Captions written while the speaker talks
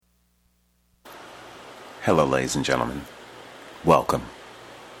Hello, ladies and gentlemen. Welcome.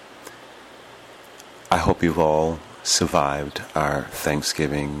 I hope you've all survived our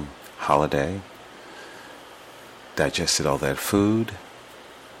Thanksgiving holiday, digested all that food,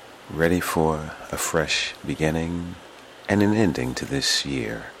 ready for a fresh beginning and an ending to this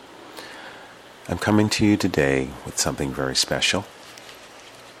year. I'm coming to you today with something very special.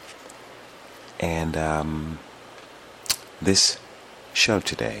 And this show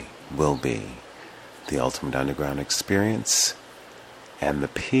today will be the Ultimate Underground Experience and the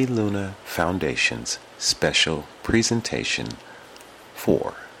P. Luna Foundation's special presentation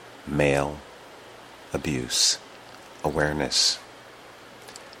for male abuse awareness.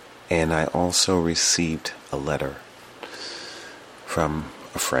 And I also received a letter from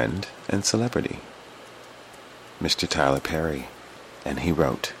a friend and celebrity, Mr. Tyler Perry, and he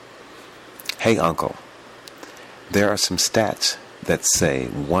wrote, "Hey Uncle, there are some stats that say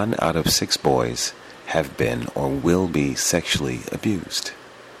 1 out of 6 boys have been or will be sexually abused.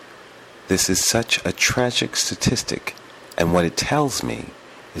 This is such a tragic statistic, and what it tells me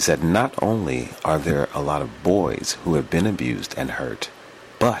is that not only are there a lot of boys who have been abused and hurt,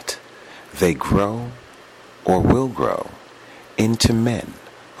 but they grow or will grow into men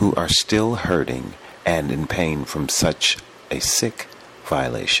who are still hurting and in pain from such a sick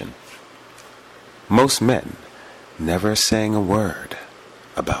violation. Most men never saying a word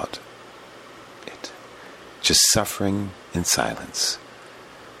about it, just suffering in silence.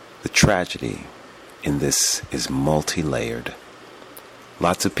 The tragedy in this is multi-layered.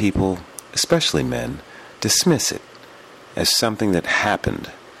 Lots of people, especially men, dismiss it as something that happened,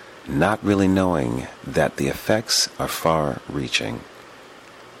 not really knowing that the effects are far-reaching.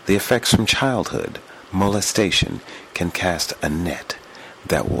 The effects from childhood molestation can cast a net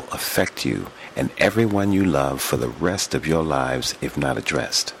that will affect you and everyone you love for the rest of your lives if not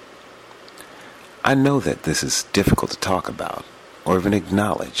addressed. I know that this is difficult to talk about or even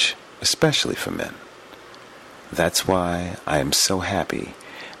acknowledge, especially for men. That's why I am so happy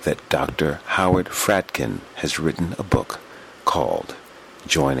that Dr. Howard Fradkin has written a book called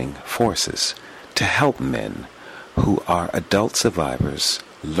Joining Forces to help men who are adult survivors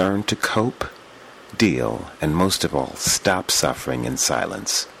learn to cope, deal, and most of all, stop suffering in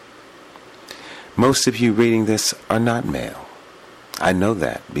silence. Most of you reading this are not male. I know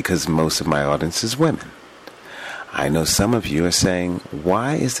that because most of my audience is women. I know some of you are saying,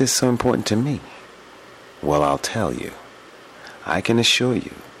 why is this so important to me? Well, I'll tell you. I can assure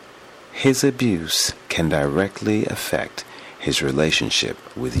you, his abuse can directly affect his relationship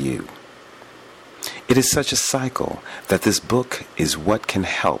with you. It is such a cycle that this book is what can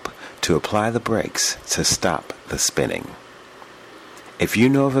help to apply the brakes to stop the spinning. If you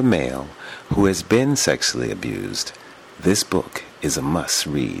know of a male who has been sexually abused, this book is a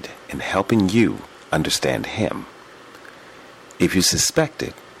must-read in helping you understand him. If you suspect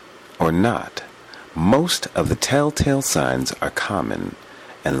it or not, most of the telltale signs are common,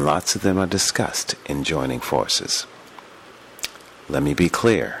 and lots of them are discussed in Joining Forces. Let me be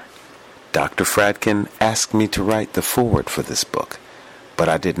clear. Dr. Fradkin asked me to write the foreword for this book, but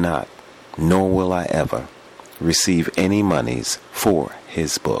I did not, nor will I ever, receive any monies for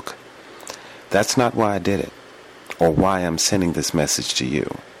his book. That's not why I did it, or why I'm sending this message to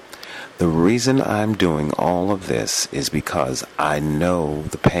you. The reason I'm doing all of this is because I know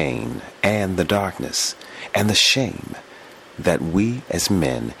the pain and the darkness and the shame that we as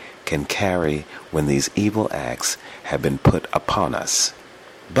men can carry when these evil acts have been put upon us.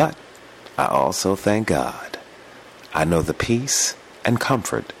 But I also thank God. I know the peace and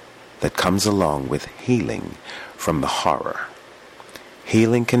comfort that comes along with healing from the horror.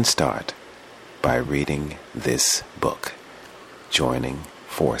 Healing can start by reading this book, Joining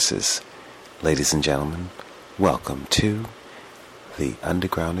Forces. Ladies and gentlemen, welcome to the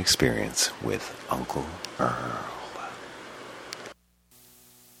Underground Experience with Uncle Earl.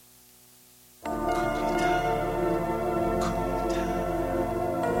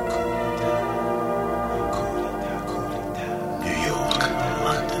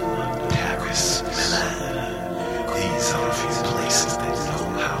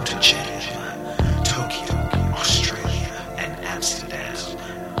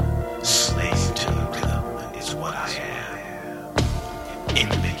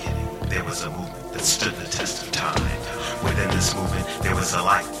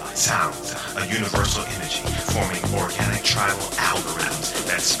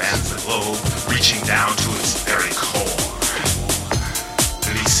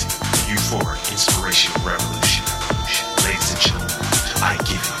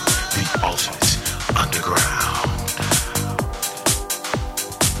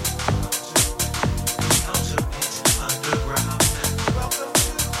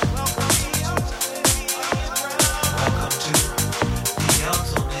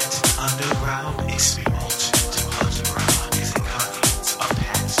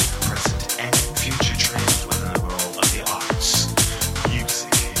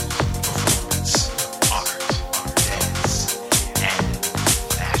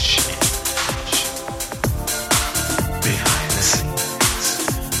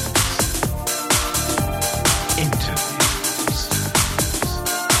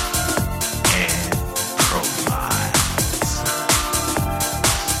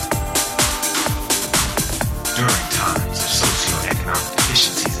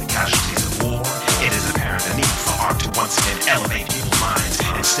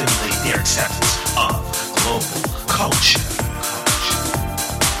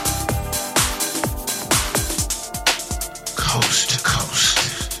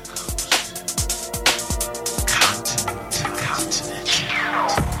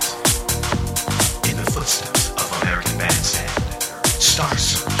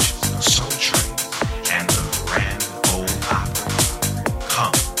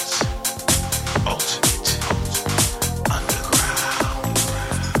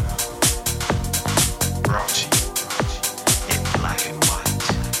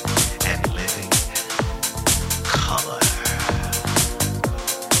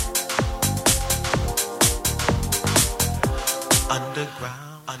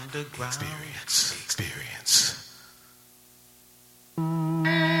 Experience.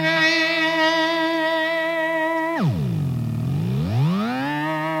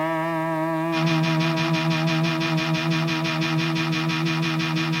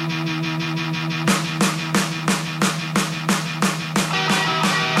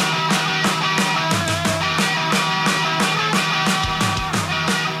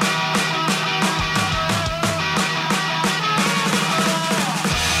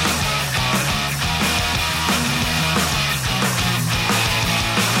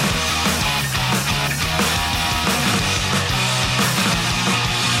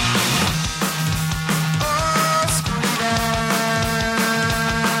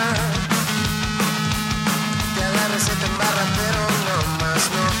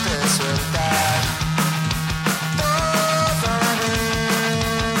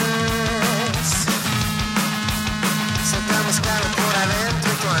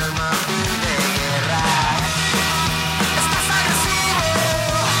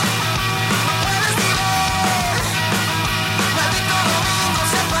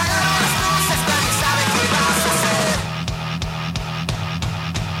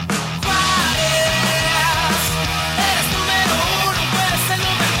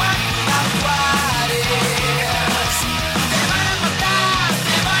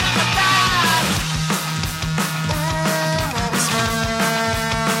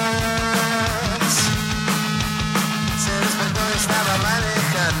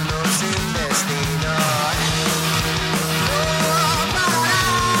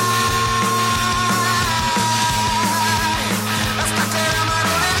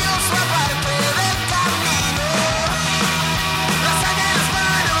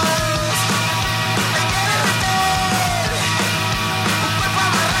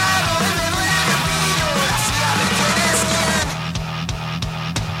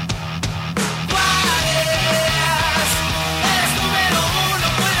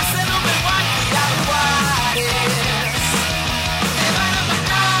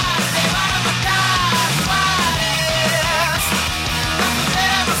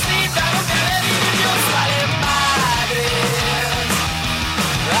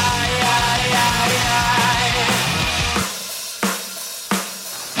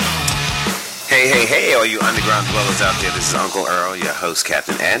 Hey, all you underground dwellers out there, this is Uncle Earl, your host,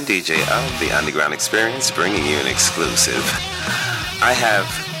 captain, and DJ of the Underground Experience, bringing you an exclusive. I have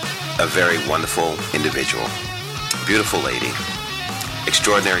a very wonderful individual, beautiful lady,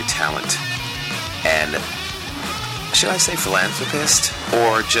 extraordinary talent, and should I say philanthropist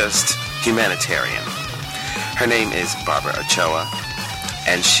or just humanitarian? Her name is Barbara Ochoa,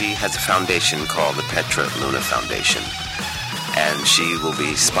 and she has a foundation called the Petra Luna Foundation, and she will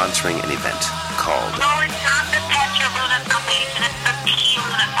be sponsoring an event called... No, it's not the Petra Luna Foundation, it's the P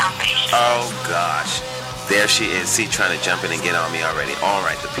Luna Foundation. Oh, gosh. There she is. See, trying to jump in and get on me already. All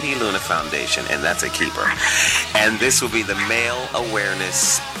right, the P Luna Foundation, and that's a keeper. And this will be the Male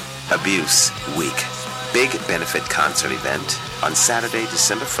Awareness Abuse Week. Big benefit concert event on Saturday,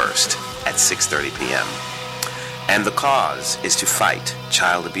 December 1st at 6:30 p.m. And the cause is to fight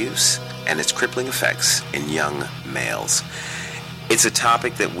child abuse and its crippling effects in young males. It's a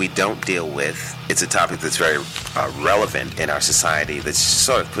topic that we don't deal with. It's a topic that's very relevant in our society that's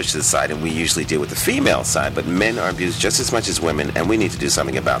sort of pushed to the side, and we usually deal with the female side, but men are abused just as much as women, and we need to do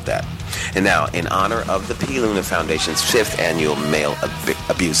something about that. And now, in honor of the P. Luna Foundation's 5th Annual Male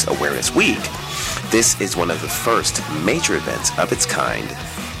Abuse Awareness Week, this is one of the first major events of its kind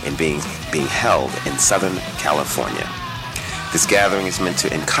in being held in Southern California. This gathering is meant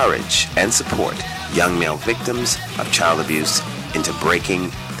to encourage and support young male victims of child abuse into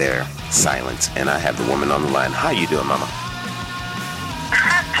breaking their silence. And I have the woman on the line. How you doing, Mama?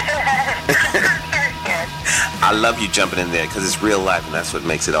 I love you jumping in there because it's real life, and that's what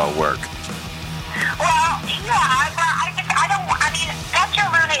makes it all work. Well, yeah, I mean, Petra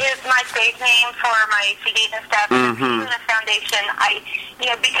Luna is my stage name for my CDs and stuff. The P Luna Foundation,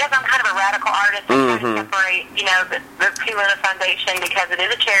 because I'm kind of a radical artist, I try to separate, the P Luna Foundation because it is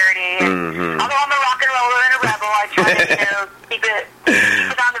a charity. And although I'm a rock and roller and a rebel, I try to, keep it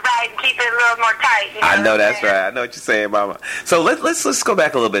on the right and keep it a little more tight. I know that's right. I know what you're saying, Mama. So let's go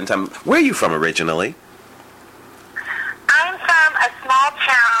back a little bit in time. Where are you from originally? I'm from a small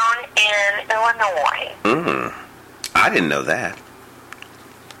town in Illinois. I didn't know that.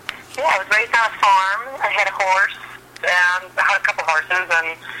 Yeah, I was raised on a farm. I had a horse, and I had a couple horses,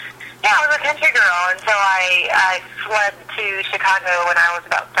 and I was a country girl until I fled to Chicago when I was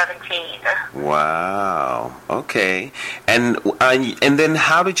about 17. Wow. Okay. And then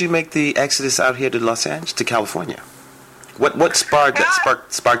how did you make the exodus out here to Los Angeles, to California? What sparked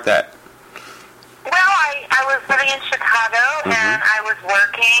that? Well, I was living in Chicago, and I was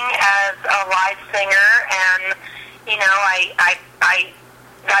working as a live singer, and, I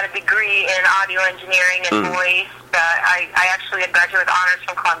got a degree in audio engineering and voice. I actually had graduated with honors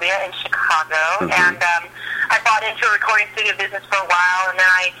from Columbia in Chicago, and I bought into a recording studio business for a while, and then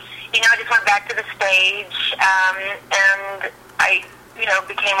I just went back to the stage, and I,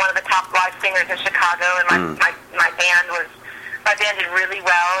 became one of the top live singers in Chicago, and my band did really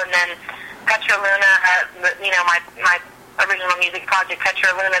well, and then Petra Luna, my original music project,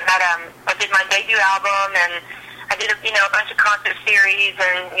 Petra Luna, I did my debut album, and I did a bunch of concert series,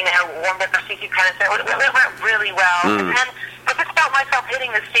 and warmed up for CC Peniston. It went really well, and then I just felt myself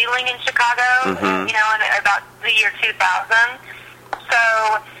hitting the ceiling in Chicago, in about the year 2000.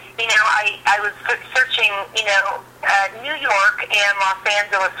 So, I was searching, New York and Los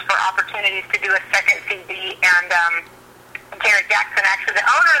Angeles for opportunities to do a second CD, and Jared Jackson, actually the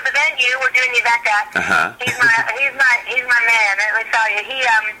owner of the venue, we're doing the event at. He's my man. Let me tell you,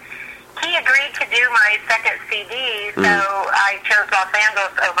 he agreed to do my second CD, so I chose Los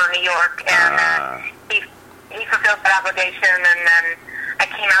Angeles over New York, and he fulfilled that obligation, and then I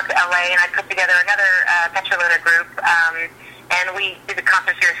came out to LA, and I put together another Petra Luna group, and we did the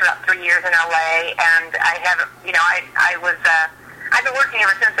concert series for about 3 years in LA, and I have, I've been working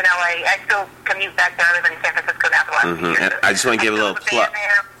ever since in LA. I still commute back there. I live in San Francisco now for the last few years. I just want to give a little plug.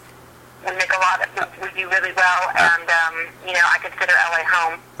 We make a lot of, we do really well, and, I consider LA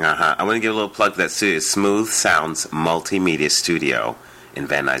home. I want to give a little plug for that studio, Smooth Sounds Multimedia Studio in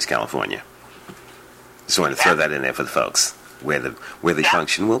Van Nuys, California. Just wanted to throw that in there for the folks, where the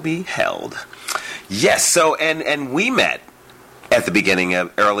function will be held. Yes, so, and we met at the beginning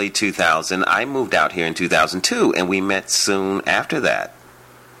of early 2000. I moved out here in 2002, and we met soon after that.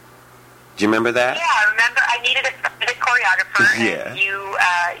 Do you remember that? Yeah, I remember. I needed a choreographer, and you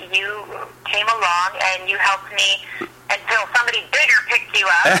came along, and you helped me until somebody bigger picked you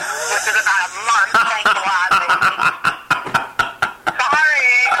up, which was about a month. Thanks a lot, baby.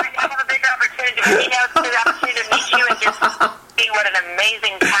 Sorry, I didn't have a bigger opportunity. It's the opportunity to meet you and just see what an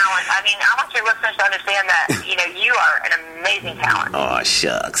amazing talent. I mean, I want your listeners to understand that, you are an amazing talent. Oh,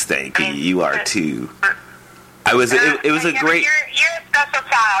 shucks. Thank you. You are, too. It was a great... You're a special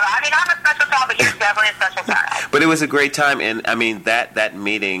child. I mean, I'm a special child, but you're definitely a special child. But it was a great time, and, I mean, that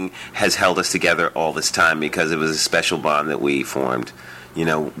meeting has held us together all this time because it was a special bond that we formed. We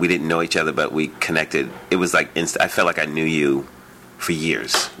didn't know each other, but we connected. It was like I felt like I knew you for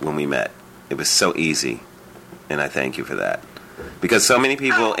years when we met. It was so easy, and I thank you for that. Because so many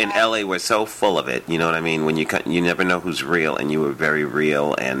people in LA were so full of it, you know what I mean? When you never know who's real, and you were very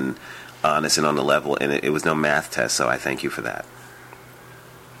real and honest and on the level, and it was no math test, so I thank you for that.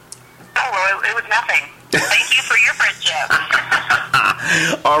 Oh, well, it was nothing. Thank you for your friendship.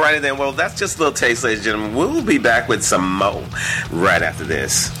 All righty then. Well, that's just a little taste, ladies and gentlemen. We'll be back with some more right after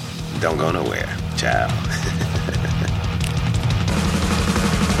this. Don't go nowhere. Ciao.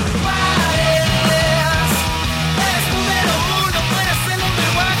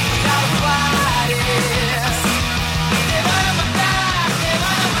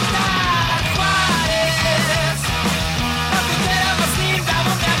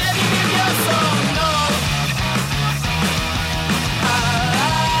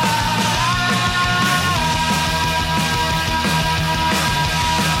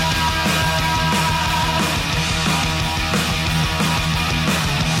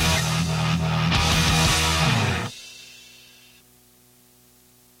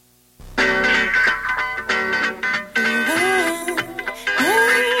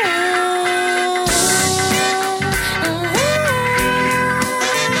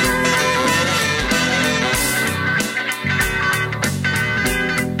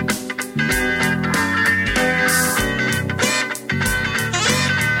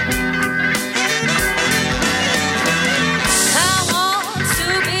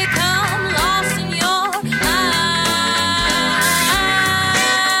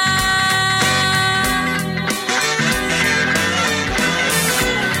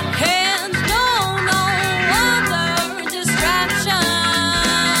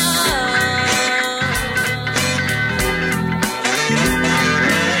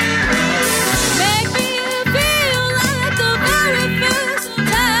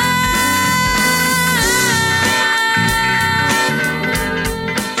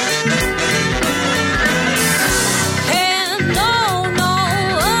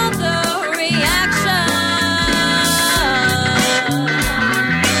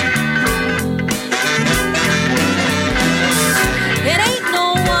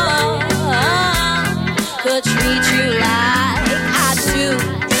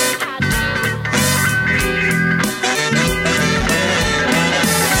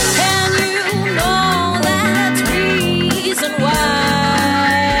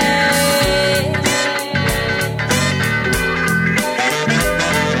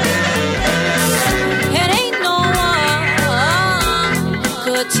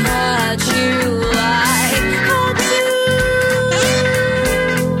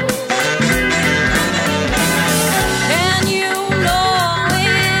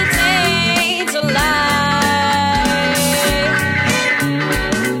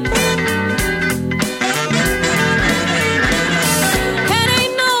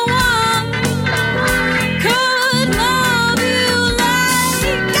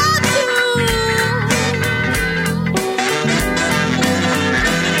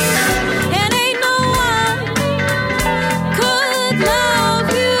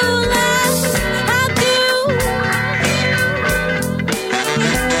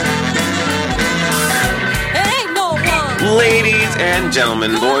 Ladies and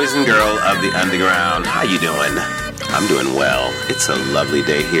gentlemen, boys and girls of the underground, how you doing? I'm doing well. It's a lovely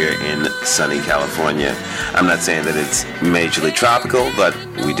day here in sunny California. I'm not saying that it's majorly tropical, but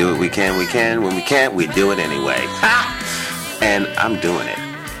we do what we can. When we can't, we do it anyway. And I'm doing it.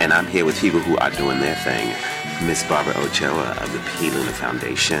 And I'm here with people who are doing their thing. Miss Barbara Ochoa of the P. Luna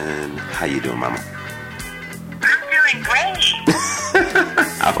Foundation. How you doing, Mama? I'm doing great.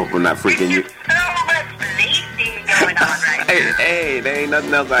 I hope I'm not freaking you. There's so much leasing going on right now. Hey, there ain't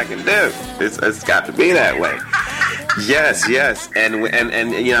nothing else I can do. It's got to be that way. Yes, and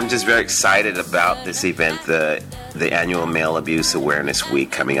you know, I'm just very excited about this event, the annual Male Abuse Awareness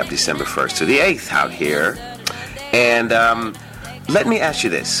Week coming up December 1st to the 8th out here. And let me ask you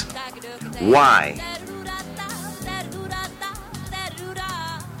this: why?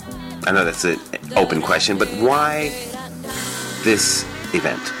 I know that's an open question, but why this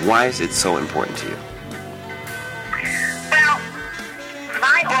event? Why is it so important to you? Well,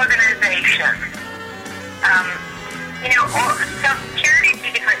 my organization, so charities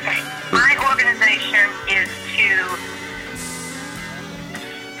do different things. My organization is to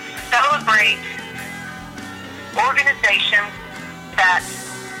celebrate organizations that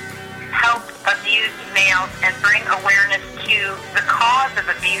help abused males and bring awareness to the cause of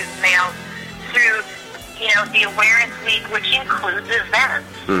abused males through, the Awareness Week, which includes events.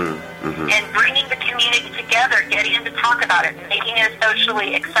 Mm-hmm. And bringing the community together, getting them to talk about it, making it a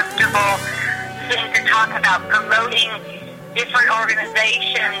socially acceptable thing to talk about, promoting different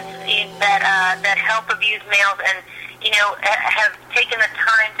organizations that help abused males and, have taken the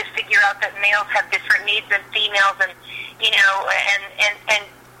time to figure out that males have different needs than females and, and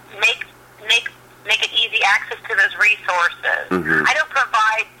make it easy access to those resources. Mm-hmm. I don't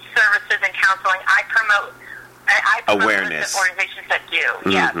provide services and counseling. I promote awareness. Organizations that do.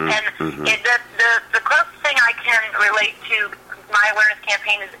 Mm-hmm. Yes, and the closest thing I can relate to my awareness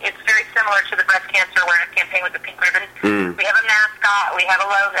campaign is it's very similar to the breast cancer awareness campaign with the pink ribbon. Mm. We have a mascot, we have a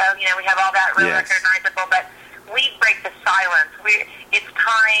logo, we have all that really recognizable, but we break the silence. It's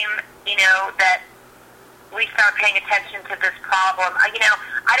time, that we start paying attention to this problem. I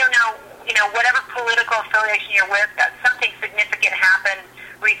don't know, whatever political affiliation you're with, something significant happened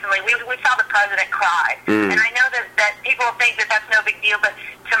recently. We saw the president cry. And I know that people think that that's no big deal, but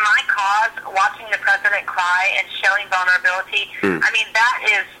to my cause, watching the president cry and showing vulnerability, I mean, that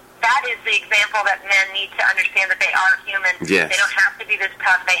is the example that men need to understand that they are human. Yes. They don't have to be this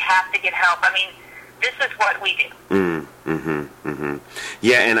tough. They have to get help. I mean, this is what we do.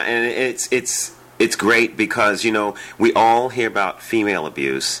 Yeah, and it's great because, we all hear about female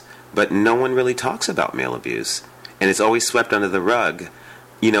abuse, but no one really talks about male abuse. And it's always swept under the rug,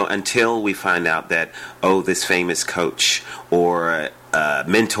 until we find out that, this famous coach or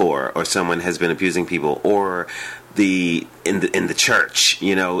mentor or someone has been abusing people, or in the church,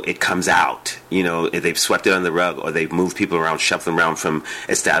 it comes out, they've swept it under the rug, or they've moved people around, shuffled them around from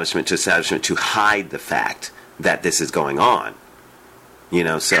establishment to establishment to hide the fact that this is going on, so.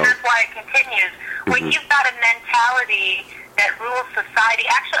 And that's why it continues. When you've got a mentality that rules society,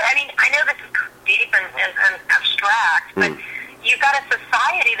 actually, I mean, I know this is deep and abstract, but you've got a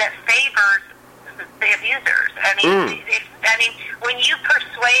society that favors the abusers. I mean, when you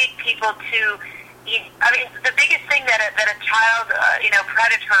persuade people to, the biggest thing that a child,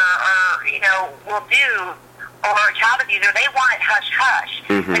 predator or, will do, or a child abuser, they want it hush-hush.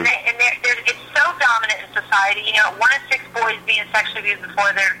 And it's so dominant in society. 1 in 6 boys being sexually abused before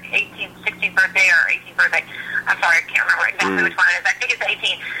their 16th birthday or 18th birthday. I'm sorry, I can't remember exactly which one it is. I think it's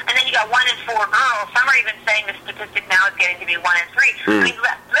 18. And then you got 1 in 4 girls. Some are even saying the statistic now is getting to be 1 in 3. I mean,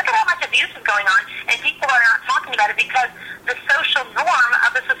 look at how much abuse is going on, and people are not talking about it because the social norm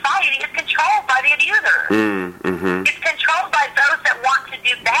of the society is controlled by the abuser. It's controlled by those that want to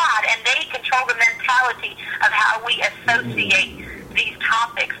do bad, and they control the mentality of how we associate these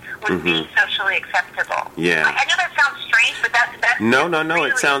topics with being socially acceptable. Yeah. I know that sounds strange, but that's No.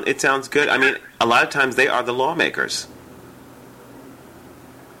 really, It sounds good. I mean, a lot of times they are the lawmakers.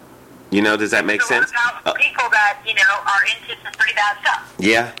 Does that make sense? About people that are into some pretty bad stuff.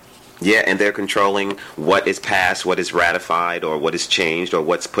 Yeah, and they're controlling what is passed, what is ratified, or what is changed, or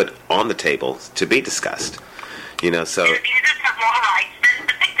what's put on the table to be discussed. So. The abusers have more rights than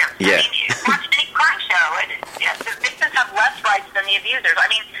the victims. Yeah. I mean, you watch any crime show, the victims have less rights than the abusers. I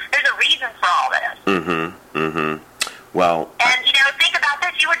mean, there's a reason for all this. Well. And think about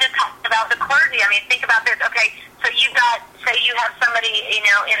this. You were just talking about the clergy. I mean, think about this. Okay, so say you have somebody,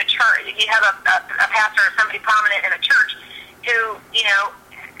 in a church. You have a pastor or somebody prominent in a church who,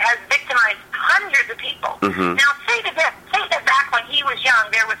 has victimized hundreds of people. Now, say that back when he was young,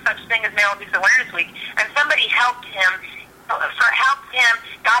 there was such thing as Male Abuse Awareness Week, and somebody helped him helped him,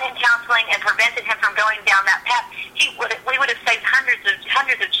 got him counseling, and prevented him from going down that path, we would have saved hundreds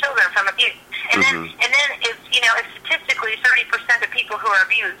of children from abuse. And then if statistically 30% of people who are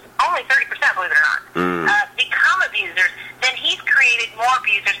abused, only 30%, believe it or not, become abusers, then he's created more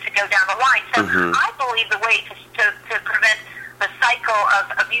abusers to go down the line. So I believe the way to prevent the cycle of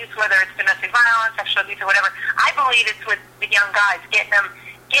abuse, whether it's domestic violence, sexual abuse, or whatever, I believe it's with the young guys, getting them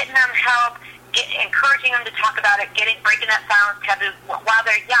help, encouraging them to talk about it, breaking that silence taboo while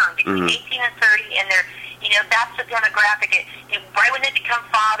they're young, between 18 and 30, and they're, that's the demographic. Right when they become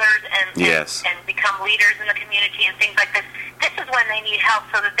fathers and become leaders in the community and things like this is when they need help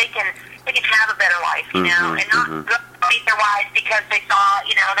so that they can have a better life, and not go beat their wives because they saw,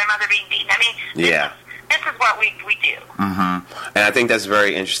 their mother being beaten. I mean, this is what we do. And I think that's a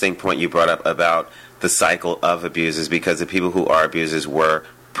very interesting point you brought up about the cycle of abusers, because the people who are abusers were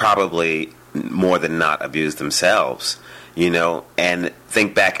probably more than not abused themselves, and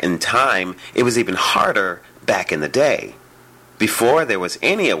think back in time, it was even harder back in the day. Before there was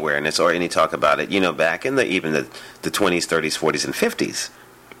any awareness or any talk about it, back in the 20s, 30s, 40s, and 50s,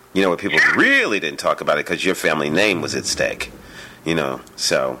 where people really didn't talk about it because your family name was at stake,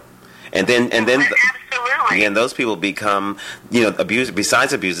 so... And then absolutely. And those people become, abusers.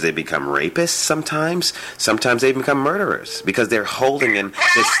 Besides abusers, they become rapists sometimes. Sometimes they become murderers because they're holding in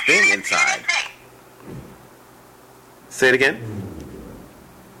this thing inside. Say it again.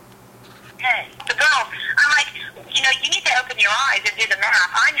 Hey, the girls, I'm like, you need to open your eyes and do the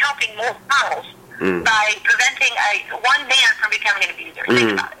math. I'm helping more girls by preventing one man from becoming an abuser.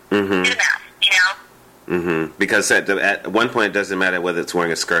 Think about it. Do the math, Because at one point it doesn't matter whether it's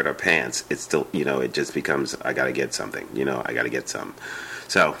wearing a skirt or pants. It's still, it just becomes, I got to get something. I got to get some.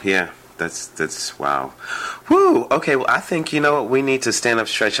 So, yeah, that's wow. Woo! Okay, well, I think, we need to stand up,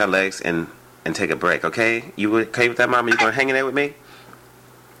 stretch our legs, and take a break, okay? You okay with that, Mama? You going to hang in there with me?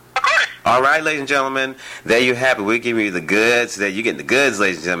 Of course. All right, ladies and gentlemen, there you have it. We're giving you the goods. There you get the goods,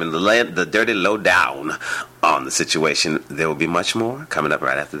 ladies and gentlemen, the dirty lowdown on the situation. There will be much more coming up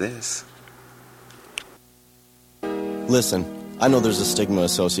right after this. Listen, I know there's a stigma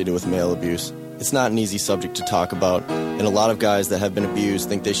associated with male abuse. It's not an easy subject to talk about, and a lot of guys that have been abused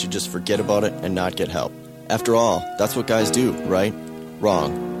think they should just forget about it and not get help. After all, that's what guys do, right?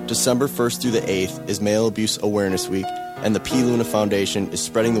 Wrong. December 1st through the 8th is Male Abuse Awareness Week, and the P. Luna Foundation is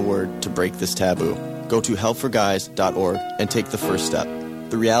spreading the word to break this taboo. Go to helpforguys.org and take the first step.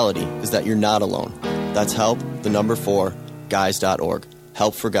 The reality is that you're not alone. That's help, the number 4, guys.org.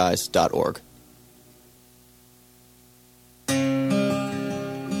 Helpforguys.org.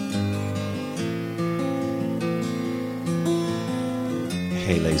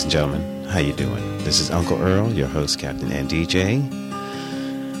 Hey, ladies and gentlemen, how you doing? This is Uncle Earl, your host, Captain and DJ.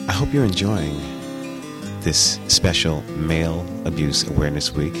 I hope you're enjoying this special Male Abuse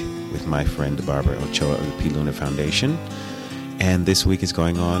Awareness Week with my friend Barbara Ochoa of the P. Luna Foundation. And this week is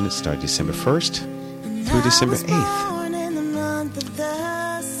going on. It started December 1st through December 8th.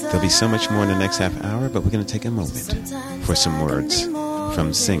 There'll be so much more in the next half hour, but we're going to take a moment for some words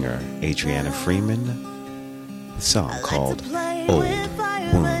from singer Adriana Freeman, a song called Old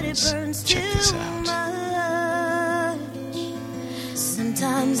Wounds. Check this out.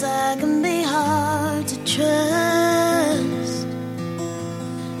 Sometimes I can be hard to trust,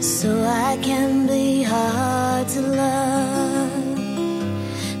 so I can be hard to love,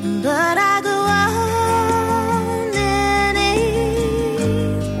 but I go on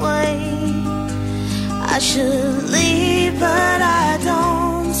anyway. I should leave, but I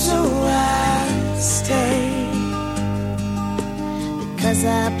don't, so I stay. Cause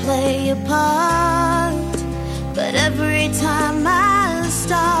I play a part, but every time I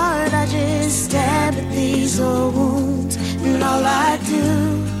start, I just stab at these old wounds, and all I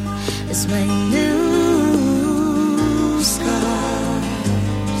do is make new scars.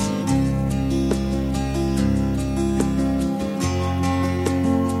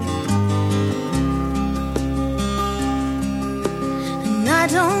 And I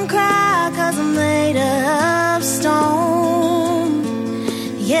don't cry cause I'm made of stone.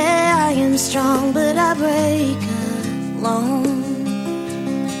 Yeah, I am strong, but I break alone.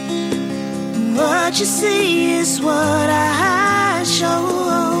 What you see is what I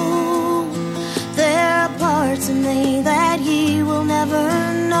show. There are parts of me that you will never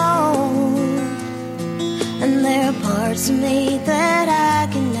know, and there are parts of me that I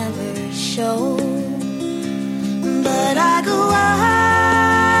can never show. But I go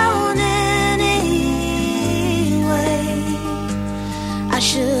on anyway. I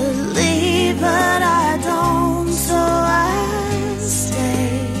should leave, but I don't, so I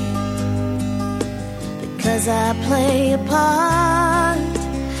stay. Because I play a part,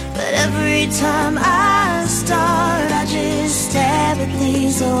 but every time I start, I just stab at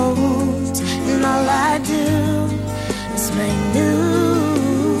these old wounds, and all I do is make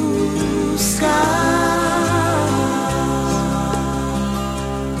new scars.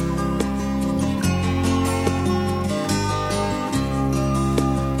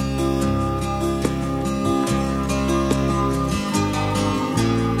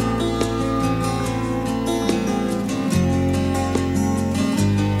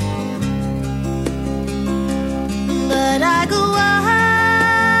 But I go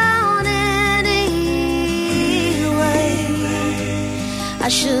on anyway. I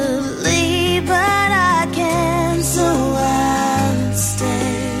should leave, but I can't, so I'll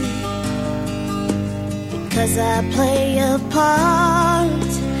stay. Because I play a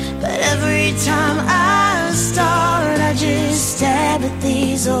part, but every time I start, I just stab at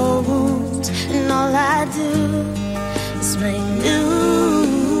these old wounds, and all I do is make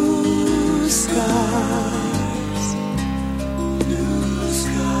new scars.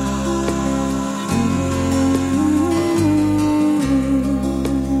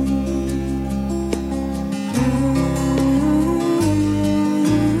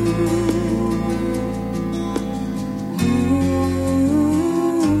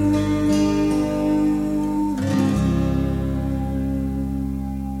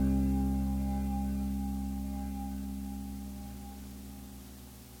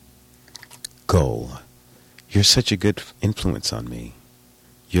 Goal, you're such a good influence on me.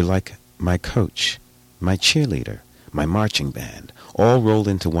 You're like my coach, my cheerleader, my marching band, all rolled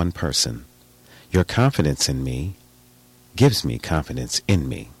into one person. Your confidence in me gives me confidence in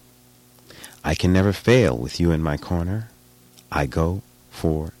me. I can never fail with you in my corner. I go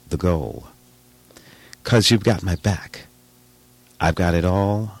for the goal. 'Cause you've got my back. I've got it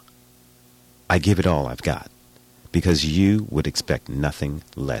all. I give it all I've got, because you would expect nothing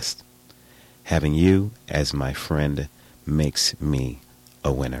less. Having you as my friend makes me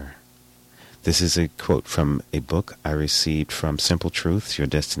a winner. This is a quote from a book I received from Simple Truths, Your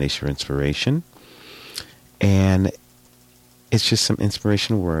Destination for Inspiration. And it's just some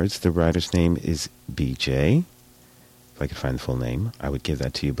inspirational words. The writer's name is BJ. If I could find the full name, I would give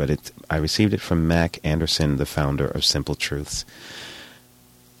that to you. But I received it from Mac Anderson, the founder of Simple Truths.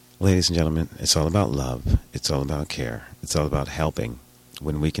 Ladies and gentlemen, it's all about love. It's all about care. It's all about helping.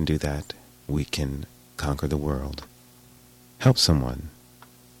 When we can do that, we can conquer the world. Help someone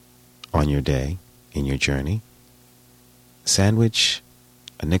on your day, in your journey. Sandwich,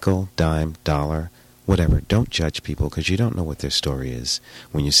 a nickel, dime, dollar, whatever. Don't judge people, because you don't know what their story is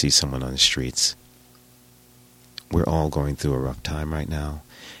when you see someone on the streets. We're all going through a rough time right now,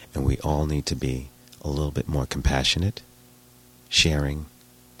 and we all need to be a little bit more compassionate, sharing,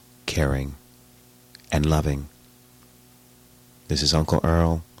 caring, and loving. This is Uncle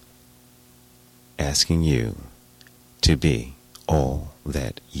Earl asking you to be all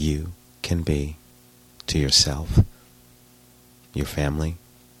that you can be to yourself, your family,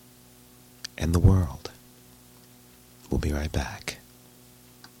 and the world. We'll be right back.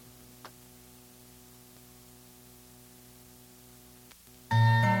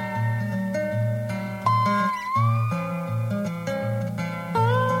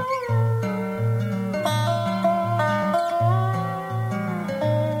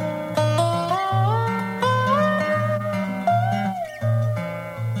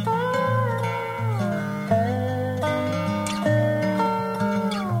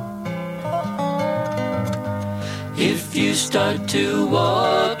 If you start to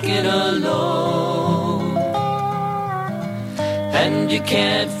walk it alone and you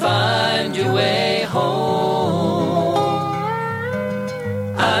can't find your way home,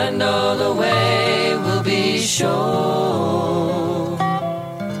 I know the way will be shown.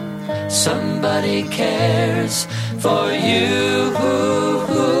 Somebody cares for you.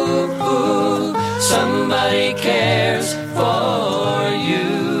 Somebody cares for you.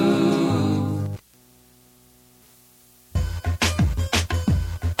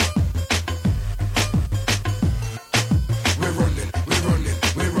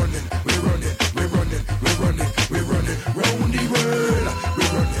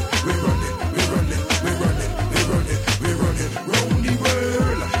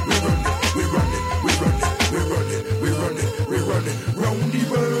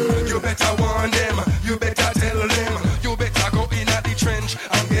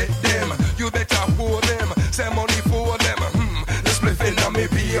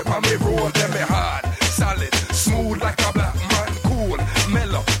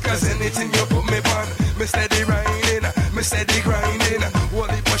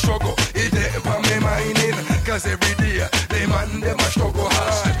 Cause every day, they man, them a struggle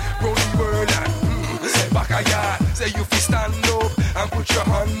hard. Round the world and say back a yard. Say you fi stand up and put your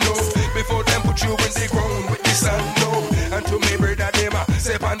hand up before them put you in the ground with the sand up. And to me, brother, them a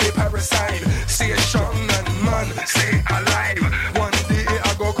say on the parasite. Stay strong and man, stay alive. One day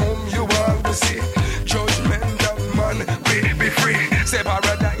I go come, you all will see. Judgment and man, we be free. Say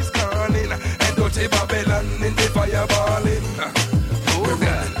paradise calling and dirty Babylon in the fire balling. Oh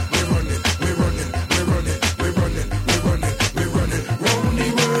God, we're running, we're running, we're running, we're running, we're running, we're running round the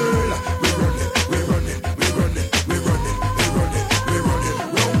world. We're running, we're running, we're running, we're running, we're running, we're running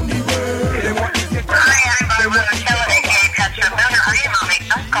round the world. They want to get Hi, everybody. We're going to tell it again. Catch your lunar. I am on the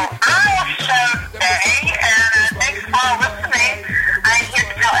Uncle Earl show today, and thanks for listening. I'm here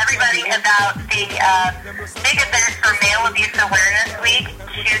to tell everybody about the big event for Male Abuse Awareness Week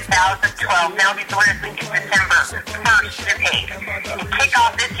 2012. Male Abuse Awareness Week is December 1st to 8th. To kick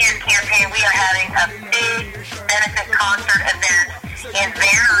off this year's campaign, we are having a big benefit concert event in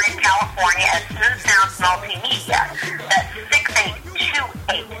Van Nuys, California at Smooth Sounds Multimedia. That's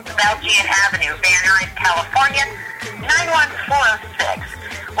 6828 Belgian Avenue, Van Nuys, California,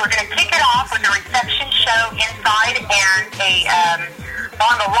 91406. We're going to kick it off with a reception show inside and a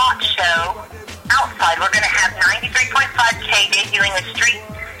on the lot show outside. We're going to have 93.5K debuting a street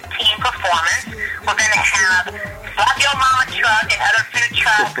team performance. We're going to have Slap Yo Mama truck and other food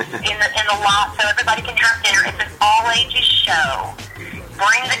trucks in the lot so everybody can have dinner. It's an all-ages show.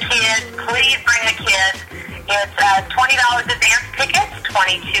 Bring the kids. Please bring the kids. It's $20 advance tickets,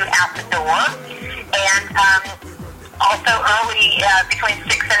 $22 out the door. And also early, between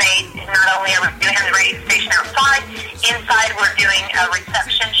 6 and 8, not only are we doing the radio station outside, inside we're doing a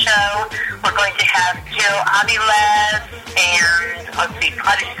reception show. We're going to have Jill Aviles and, let's see,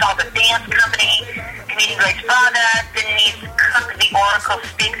 she's called the Dance Company, comedian Grace Braga, Denise Cook, the Oracle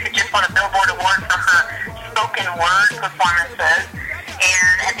Speaks, who just won a Billboard Award for her spoken word performances.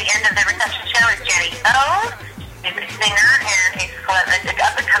 And at the end of the reception show is Jenny O, who's a singer and an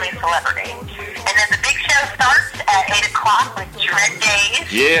up-and-coming celebrity. And then the big show starts at 8 o'clock with Dread Days.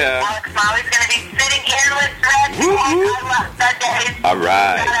 Yeah. Alex Molly's going to be sitting in with Dread Days. I love Dread Days. All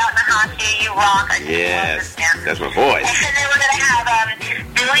right. Shout out Nahashi, you rock. I just Yes, love this man. that's my voice. And then we're going to have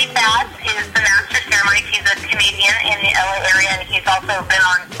Billy Batts is the master of ceremonies. He's a comedian in the LA area, and he's also been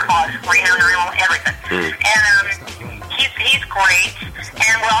on Cause, Reno 911, everything. And he's great.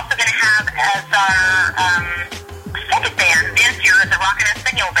 And we're also going to have as our second band, Vince here is a rock and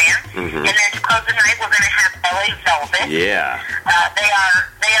Espanol band. And then to close the night, we're going to have LA Velvet. Yeah. They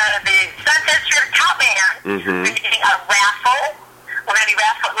are the Sunset Strip top band. We're doing a raffle. We're going to do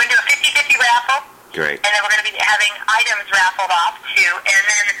a 50-50 raffle. Great. And then we're going to be having items raffled off too. And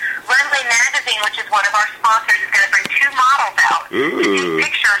then Runway Magazine, which is one of our sponsors, is going to bring 2 models out to take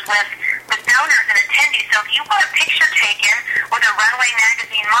pictures with the donors and attendees. So if you want a picture taken with a Runway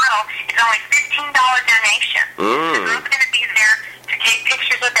Magazine model, it's only $15 donation. The group's going to be there to take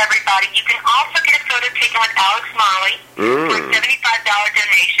pictures with everybody. You can also get a photo taken with Alex Molly for a $75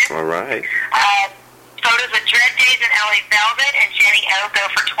 donation. All right. Photos of Dread Days and LA Velvet and Jenny O go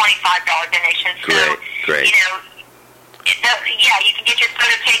for $25 donations. So, Great. you know, you can get your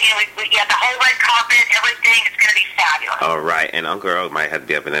photo taken. We have the whole red carpet, everything. It's going to be fabulous. All right. And Uncle Earl might have to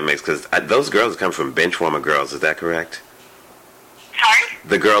be up in that mix because those girls come from Benchwarmer Girls. Is that correct? Sorry?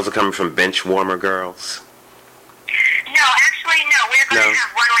 The girls are coming from Benchwarmer Girls? No, actually, no. We're going to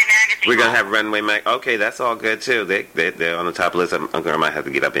have Runway Magazine. We're going to have Runway Mag. Okay, that's all good, too. They're on the top list. Uncle Earl might have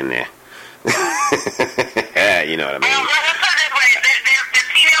to get up in there. Yeah, you know what I mean. Well, let's put it this way. The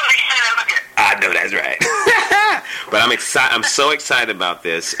female version of it. I know that's right. But I'm so excited about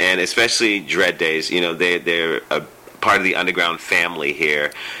this, and especially Dread Days. You know, they're a part of the underground family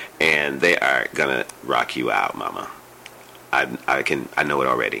here, and they are gonna rock you out, Mama. I know it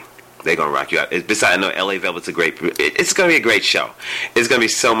already. They're gonna rock you out. Besides, I know LA Velvet's a great. It's gonna be a great show. It's gonna be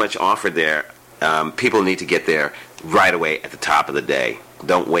so much offered there. People need to get there right away at the top of the day.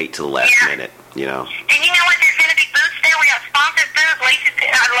 Don't wait till the last minute, you know. And you know what? There's going to be booths there. We got sponsored booths.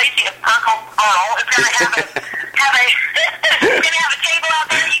 Lacey, Uncle Earl is going to have a table out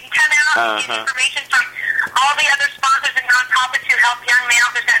there. You can come out and get information from all the other sponsors and nonprofits who help young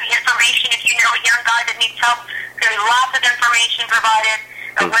males. There's going to be information if you know a young guy that needs help. There's going to be lots of information provided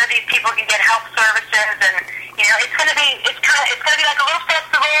of where these people can get help services, and you know it's going to be like a little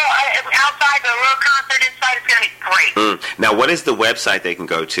festival outside, but a little concert inside. It's going to be great. Now, what is the website they can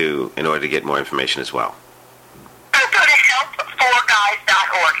go to in order to get more information as well? Go to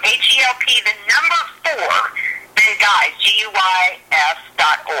help4guys.org. HELP, the number 4, then guys, GUYS.org.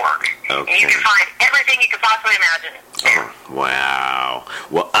 Okay. And you can find everything everything you could possibly imagine. Oh, wow.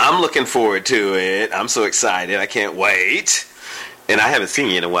 Well, I'm looking forward to it. I'm so excited. I can't wait. And I haven't seen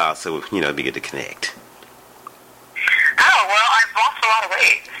you in a while, so, it'd be good to connect. Oh, well, I've lost a lot of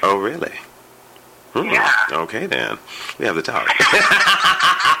weight. Oh, really? Yeah. Okay, then. We have to talk.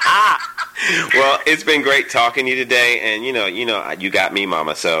 Well, it's been great talking to you today, and, you got me,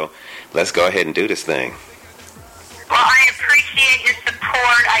 Mama, so let's go ahead and do this thing. Well, I appreciate your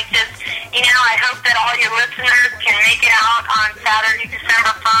support. I hope that all your listeners can make it out on Saturday,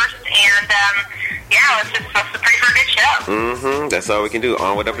 December 1st, and, let's pray for a good show. That's all we can do.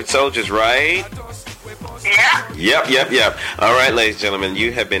 Onward, upward, soldiers, right? Yeah. Yep. All right, ladies and gentlemen,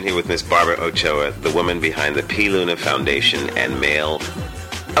 you have been here with Miss Barbara Ochoa, the woman behind the P. Luna Foundation and Male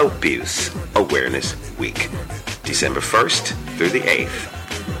Abuse Awareness Week, December 1st through the 8th.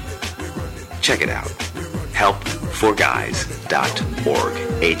 Check it out. helpforguys.org.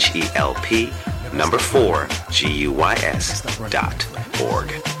 HELP4GUYS.org.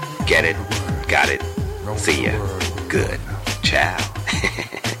 Get it? Got it? See ya. Good. Ciao.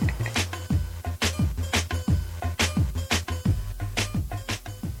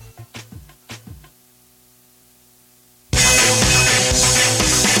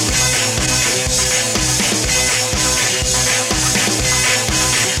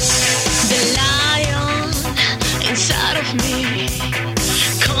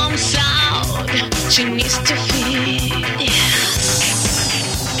 She needs to feed,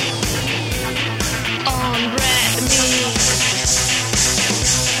 on red meat.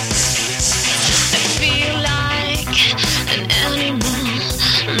 I feel like an animal.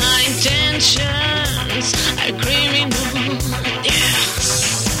 My intentions are criminal.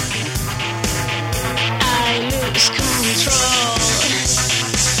 I lose control.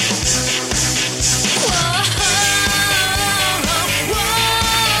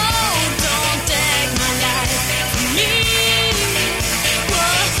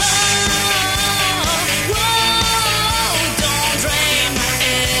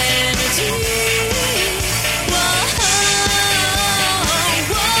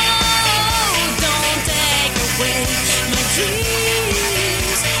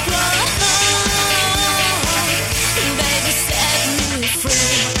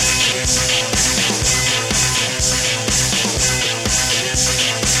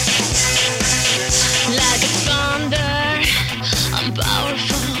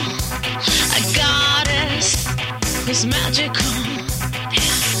 It's magical,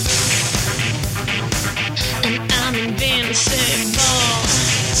 and I'm invincible.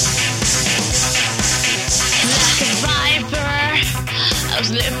 Like a viper, I'll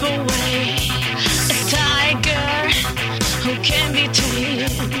slip away. A tiger who can be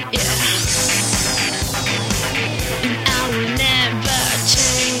tamed, and I will never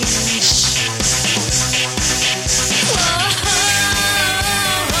change.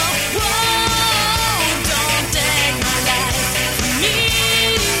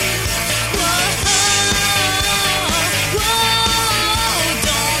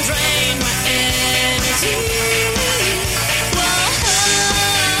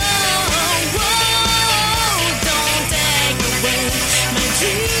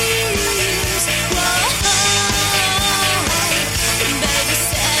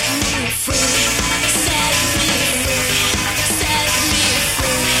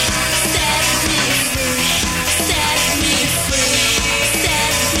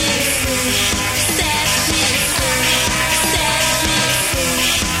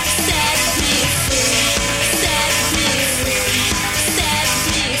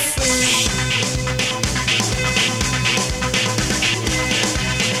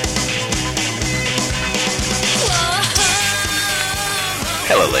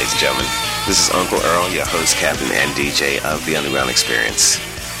 Hello, ladies and gentlemen. This is Uncle Earl, your host, captain, and DJ of The Underground Experience.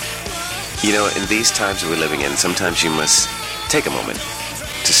 In these times we're living in, sometimes you must take a moment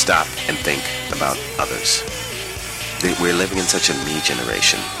to stop and think about others. We're living in such a me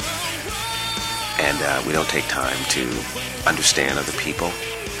generation, and we don't take time to understand other people,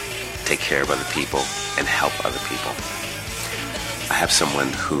 take care of other people, and help other people. I have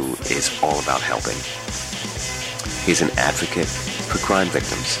someone who is all about helping. He's an advocate for crime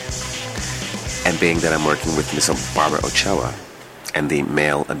victims. And being that I'm working with Miss Barbara Ochoa and the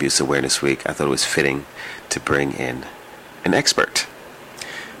Male Abuse Awareness Week, I thought it was fitting to bring in an expert,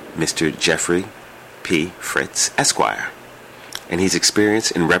 Mr. Jeffrey P. Fritz, Esquire. And he's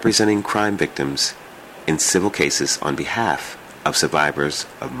experienced in representing crime victims in civil cases on behalf of survivors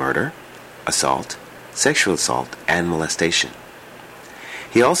of murder, assault, sexual assault, and molestation.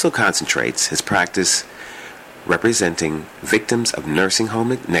 He also concentrates his practice representing victims of nursing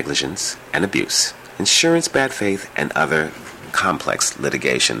home negligence and abuse insurance bad faith, and other complex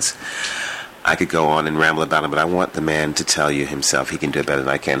litigations. I could go on and ramble about him, but I want the man to tell you himself. He can do it better than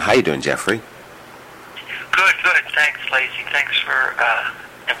I can. How you doing, Jeffrey? Good. Thanks, Lacey. Thanks for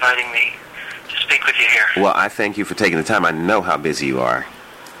inviting me to speak with you here. Well, I thank you for taking the time. I know how busy you are.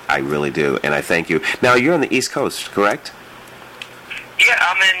 I really do, and I thank you. Now, you're on the East Coast, correct? Yeah,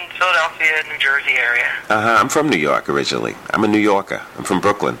 I'm in Philadelphia, New Jersey area. I'm from New York originally. I'm a New Yorker. I'm from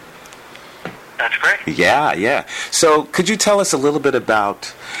Brooklyn. That's great. Yeah. So, could you tell us a little bit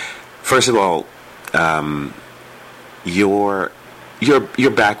about, first of all, your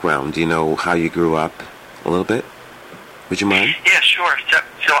background? You know, how you grew up a little bit? Would you mind? Yeah, sure.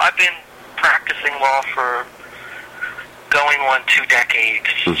 So I've been practicing law for going on 2 decades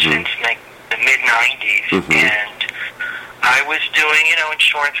since the mid-'90s, and I was doing,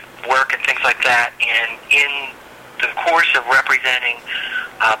 insurance work and things like that, and in the course of representing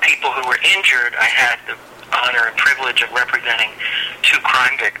people who were injured, I had the honor and privilege of representing 2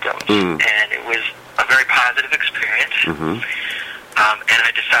 crime victims, and it was a very positive experience, and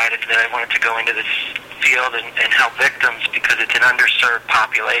I decided that I wanted to go into this field and help victims because it's an underserved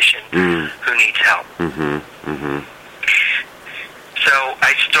population who needs help. So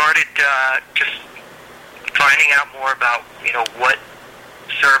I started just finding out more about, what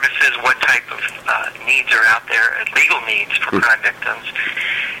services, what type of needs are out there, legal needs for crime victims,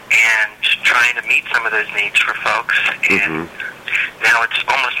 and trying to meet some of those needs for folks. And now it's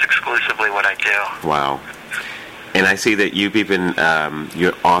almost exclusively what I do. Wow. And I see that you've even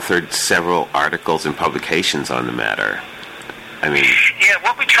you authored several articles and publications on the matter. I mean... Yeah,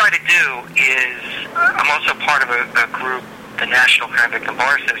 what we try to do is, I'm also part of a group, the National Crime Victim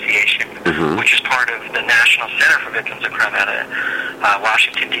Bar Association, which is part of the National Center for Victims of Crime out of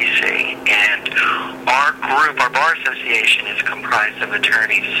Washington, D.C. And our group, our bar association, is comprised of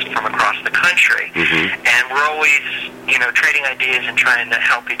attorneys from across the country. And we're always, trading ideas and trying to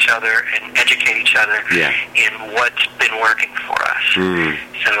help each other and educate each other in what's been working for us.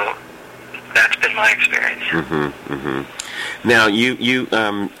 So that's been my experience. Now, you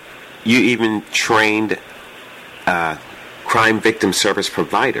even trained crime victim service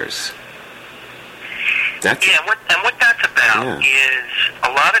providers. That's what that's about is a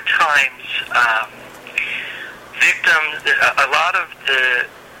lot of times victims, a lot of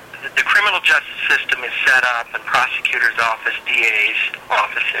the criminal justice system is set up, and prosecutors' office, DA's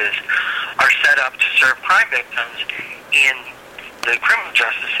offices are set up to serve crime victims in the criminal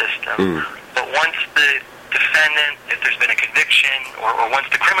justice system. But once the defendant, if there's been a conviction, or once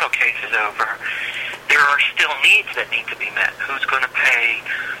the criminal case is over, there are still needs that need to be met. Who's going to pay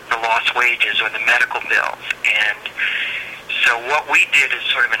the lost wages or the medical bills? And so what we did is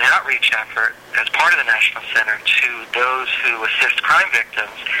sort of an outreach effort as part of the National Center to those who assist crime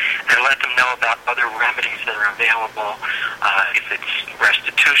victims and let them know about other remedies that are available, if it's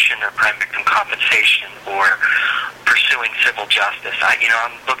restitution or crime victim compensation or pursuing civil justice.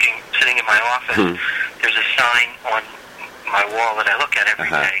 I'm sitting in my office, there's a sign on my wall that I look at every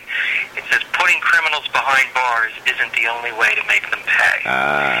day. It says, "Putting criminals behind bars isn't the only way to make them pay."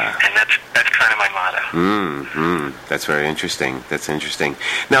 And that's kind of my motto. That's very interesting. That's interesting.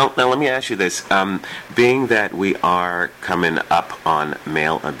 Now let me ask you this. Being that we are coming up on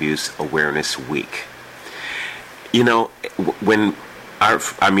Male Abuse Awareness Week, when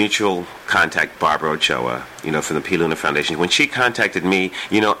our mutual contact, Barbara Ochoa, from the P. Luna Foundation, when she contacted me,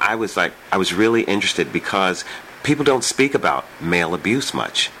 I was really interested because people don't speak about male abuse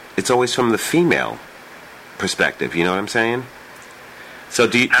much. It's always from the female perspective. You know what I'm saying? So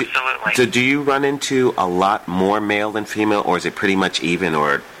Absolutely. Do you run into a lot more male than female, or is it pretty much even,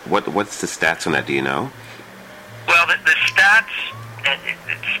 or what's the stats on that? Do you know? Well, the stats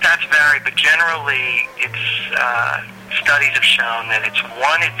vary, but generally studies have shown that it's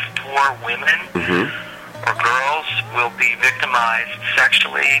 1 in 4 women or girls will be victimized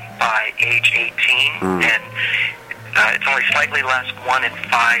sexually by age 18, and it's only slightly less, 1 in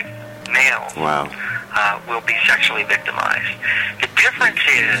 5 males will be sexually victimized. The difference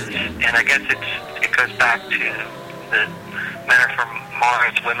is, and I guess it goes back to the men are from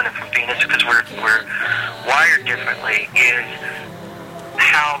Mars, women are from Venus, because we're wired differently, is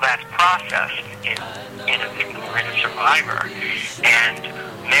how that's processed in a victim or in a survivor. And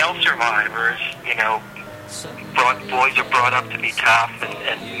male survivors, boys are brought up to be tough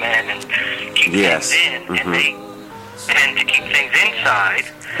and men and keep things in, and they tend to keep things inside.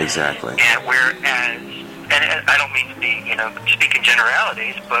 Exactly. And whereas, and I don't mean to be, speak in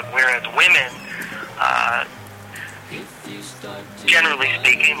generalities, but whereas women, generally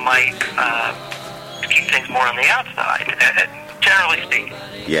speaking, might keep things more on the outside, generally speaking.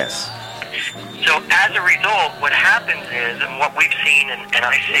 Yes. so as a result, what happens is, and what we've seen, and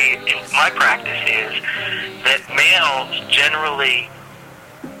I see in my practice is, that males generally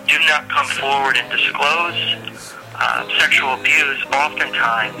do not come forward and disclose sexual abuse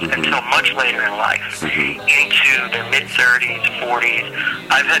oftentimes until much later in life, into their mid-30s, 40s.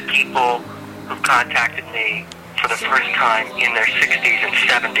 I've had people who've contacted me for the first time in their 60s and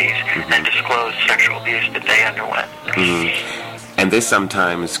 70s and disclosed sexual abuse that they underwent. And this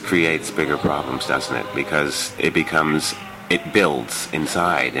sometimes creates bigger problems, doesn't it? Because it builds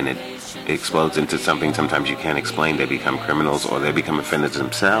inside, and it explodes into something sometimes you can't explain. They become criminals, or they become offenders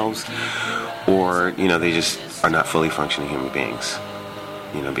themselves, or, they just are not fully functioning human beings,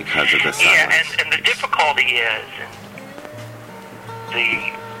 because of the silence. Yeah, and the difficulty is, and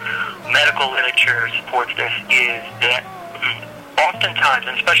the medical literature supports this, is that oftentimes,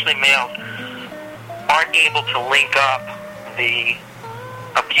 and especially males, aren't able to link up the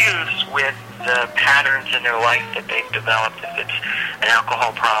abuse with the patterns in their life that they've developed. If it's an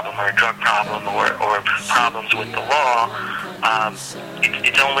alcohol problem or a drug problem or problems with the law,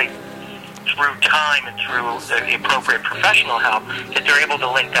 it's only through time and through the appropriate professional help that they're able to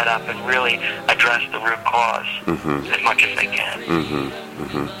link that up and really address the root cause as much as they can.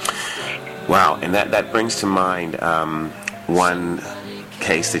 Wow, and that brings to mind one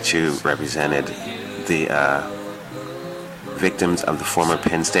case that you represented, the victims of the former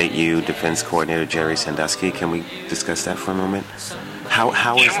Penn State U defense coordinator Jerry Sandusky. Can we discuss that for a moment? How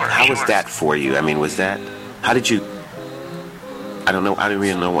was that for you? I mean, how did you? I don't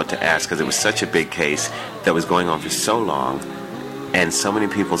really know what to ask, because it was such a big case that was going on for so long, and so many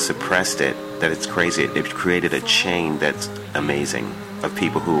people suppressed it that it's crazy. It created a chain that's amazing of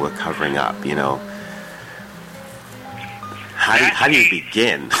people who were covering up. How do you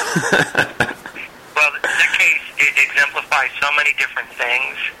begin? Well, that case exemplifies so many different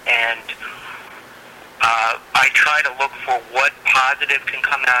things, and I try to look for what positive can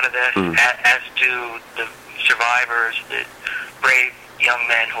come out of this, as do the survivors, the brave young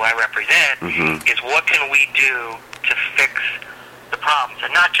men who I represent, is what can we do to fix the problems,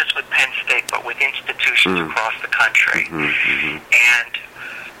 and not just with Penn State, but with institutions across the country. And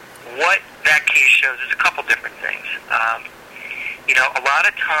what that case shows is a couple different things. A lot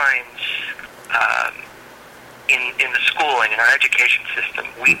of times in the schooling, in our education system,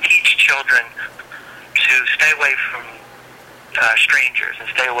 we teach children to stay away from strangers and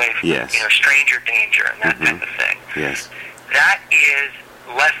stay away from stranger danger and that type of thing. Yes. That is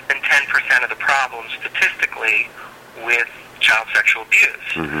less than 10% of the problem statistically with child sexual abuse.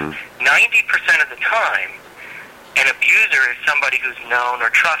 90% of the time, an abuser is somebody who's known or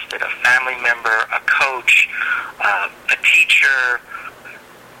trusted, a family member, a coach, a teacher,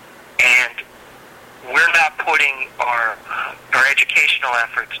 and we're not putting our educational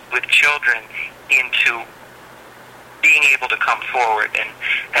efforts with children into being able to come forward and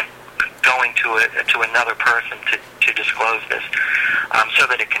going to another person to disclose this, so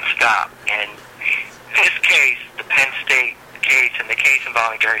that it can stop. And this case, the Penn State case and the case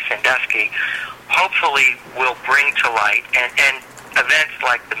involving Jerry Sandusky, hopefully will bring to light, and events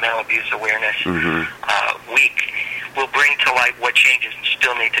like the Male Abuse Awareness Week will bring to light what changes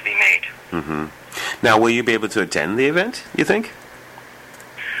still need to be made. Now, will you be able to attend the event, you think?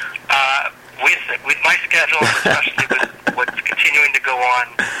 With my schedule, especially with what's continuing to go on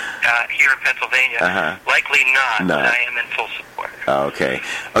here in Pennsylvania, likely not, but I am in full support.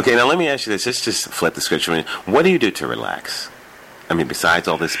 Okay, now let me ask you this. Let's just flip the script. What do you do to relax? I mean, besides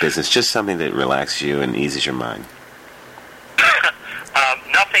all this business, just something that relaxes you and eases your mind.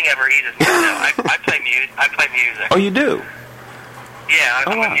 Nothing ever eases me. I play music. Oh, you do? Yeah,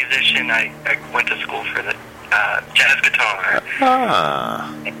 I'm a musician. I went to school for the jazz guitar.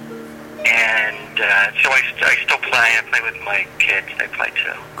 And so I still play. I play with my kids. They play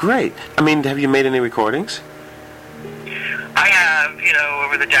too. Great. I mean, have you made any recordings? I have,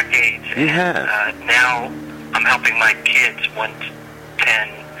 over the decades. You have? Now I'm helping my kids. One's 10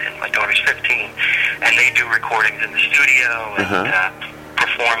 and my daughter's 15. And they do recordings in the studio and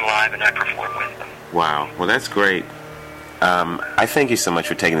perform live, and I perform with them. Wow. Well, that's great. I thank you so much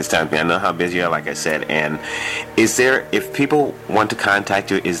for taking this time with me. I know how busy you are, like I said. And if people want to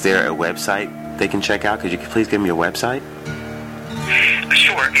contact you, is there a website they can check out? Could you please give me your wettsite?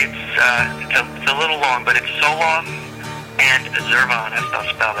 Sure. It's a little long, but it's Soloff and Zervanos. I'll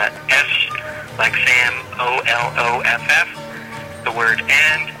spell that. S like Sam, O-L-O-F-F, the word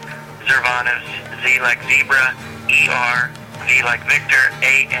and, Zervanos, Z like zebra, E-R, V like Victor,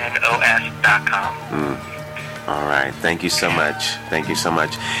 A-N-O-S.com. All right. Thank you so much. Thank you so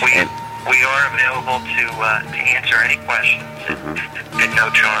much. We are available to answer any questions at no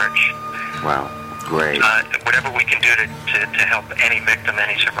charge. Wow. Great. Whatever we can do to help any victim,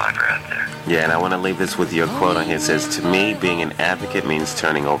 any survivor out there. Yeah, and I want to leave this with your quote on here. It says, to me, being an advocate means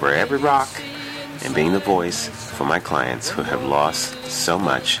turning over every rock and being the voice for my clients who have lost so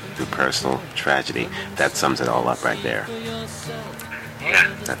much through personal tragedy. That sums it all up right there. Yeah.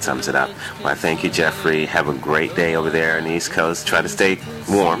 That sums it up. Well, I thank you, Jeffrey. Have a great day over there on the East Coast. Try to stay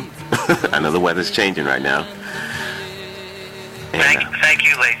warm. I know the weather's changing right now. And, thank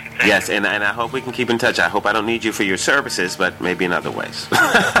you, Lacey. Yes, and I hope we can keep in touch. I hope I don't need you for your services, but maybe in other ways.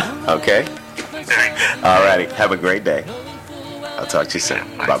 Okay? Very good. All righty. Have a great day. I'll talk to you soon.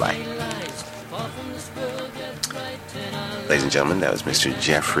 Bye-bye. Ladies and gentlemen, that was Mr.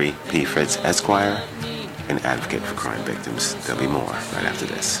 Jeffrey P. Fritz, Esquire, an advocate for crime victims. There'll be more right after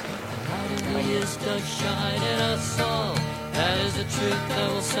this. Is the shine in us all as the truth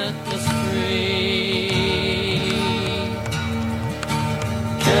that will set us free.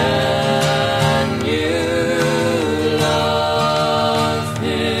 Can you love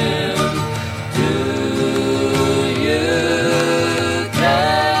him? Do you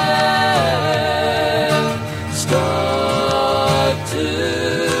care? Start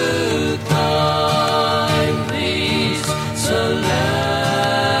to climb these celestial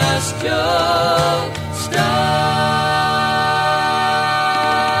stars.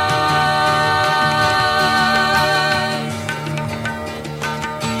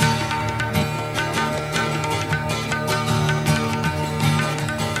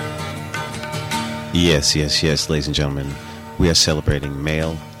 Yes, ladies and gentlemen. We are celebrating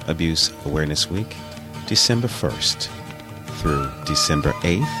Male Abuse Awareness Week, December 1st through December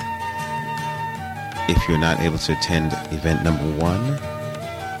 8th. If you're not able to attend event number 1,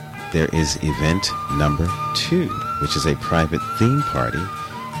 there is event number 2, which is a private theme party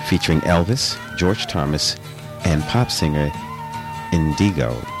featuring Elvis, George Thomas, and pop singer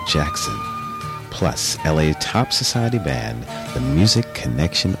Indigo Jackson, plus LA Top Society Band, the Music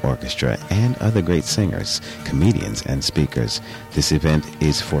Connection Orchestra, and other great singers, comedians, and speakers. This event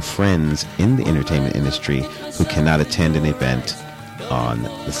is for friends in the entertainment industry who cannot attend an event on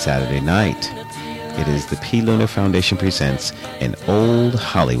the Saturday night. It is the P. Luna Foundation presents an Old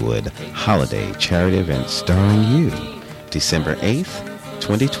Hollywood holiday charity event starring you, December 8th,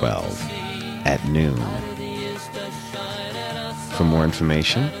 2012, at noon. For more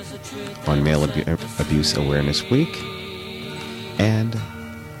information on Male Abuse Awareness Week and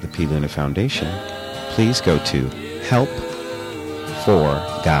the P. Luna Foundation, please go to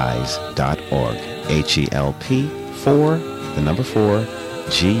help4guys.org.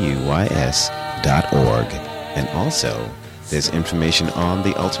 HELP4GUYS.org. And also, there's information on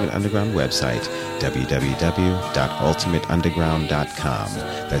the Ultimate Underground website, www.ultimateunderground.com.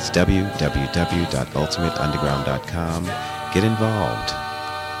 That's www.ultimateunderground.com. Get involved.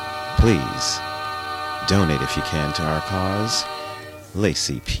 Please donate if you can to our cause.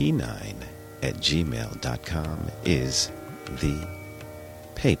 LaceyP9@gmail.com is the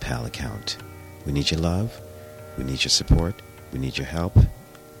PayPal account. We need your love. We need your support. We need your help.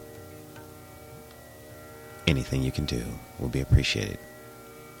 Anything you can do will be appreciated.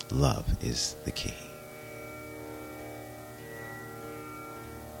 Love is the key.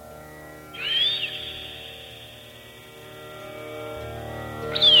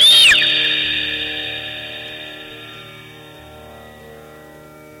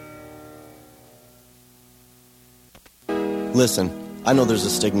 Listen, I know there's a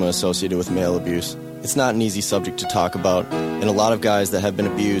stigma associated with male abuse. It's not an easy subject to talk about, and a lot of guys that have been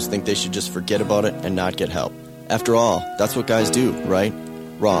abused think they should just forget about it and not get help. After all, that's what guys do, right?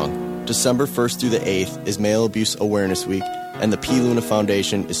 Wrong. December 1st through the 8th is Male Abuse Awareness Week, and the P. Luna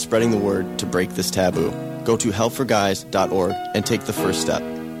Foundation is spreading the word to break this taboo. Go to helpforguys.org and take the first step.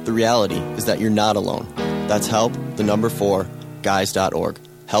 The reality is that you're not alone. That's help, the number 4, guys.org.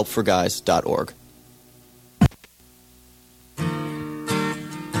 Helpforguys.org.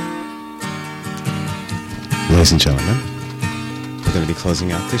 Ladies and gentlemen, we're going to be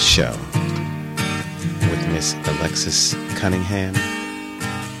closing out this show with Miss Alexis Cunningham,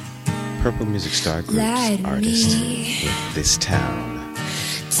 Purple Music Star Group's artist with This Town,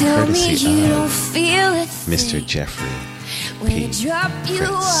 courtesy of Mr. Jeffrey P.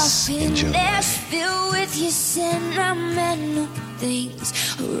 Fritz. Enjoy. Filled with your sentimental things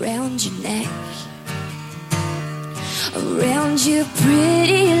around your neck, around your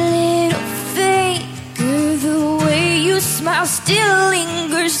pretty little finger. The way you smile still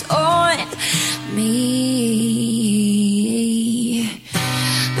lingers on me,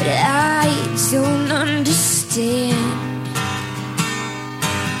 but I don't understand.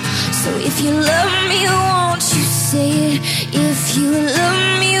 So if you love me, won't you say it? If you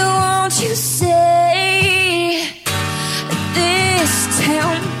love me, won't you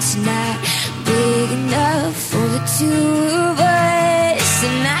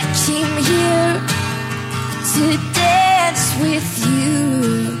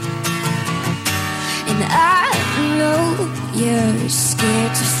You're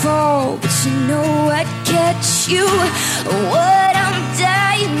scared to fall, but you know I'd catch you. What I'm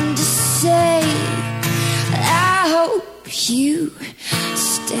dying to say, I hope you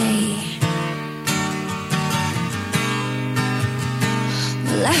stay.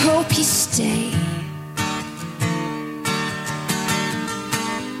 Well, I hope you stay.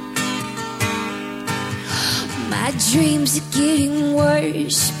 My dreams are getting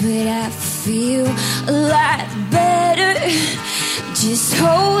worse, but I feel a lot better just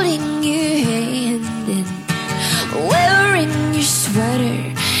holding your hand and wearing your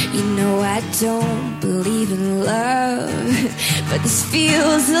sweater. You know I don't believe in love, but this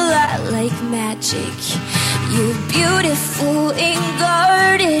feels a lot like magic. You're beautiful and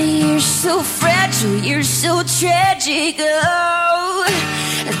guarded. You're so fragile, you're so tragic. Oh,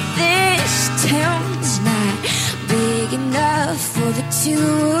 this town's not big enough for the two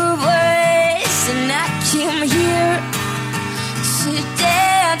of us, and I came here to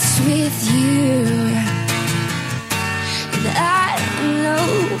dance with you. And I know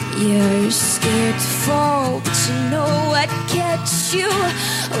you're scared to fall, but you know I'd catch you.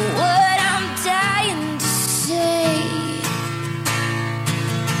 What I'm dying to say,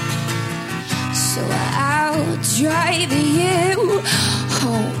 so I'll drive you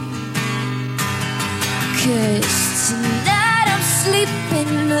home. 'Cause tonight I'm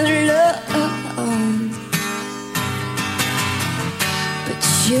sleeping alone, but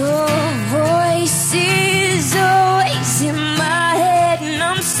your voice is always in my head, and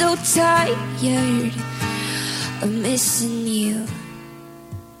I'm so tired of missing you.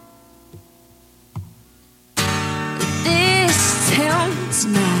 This town's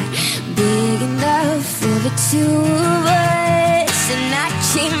not big enough for the two of us, and I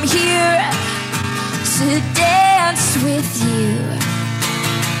came here to dance with you.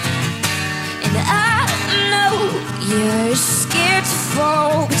 And I know you're scared to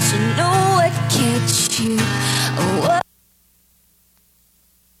fall, but you know I'd catch you.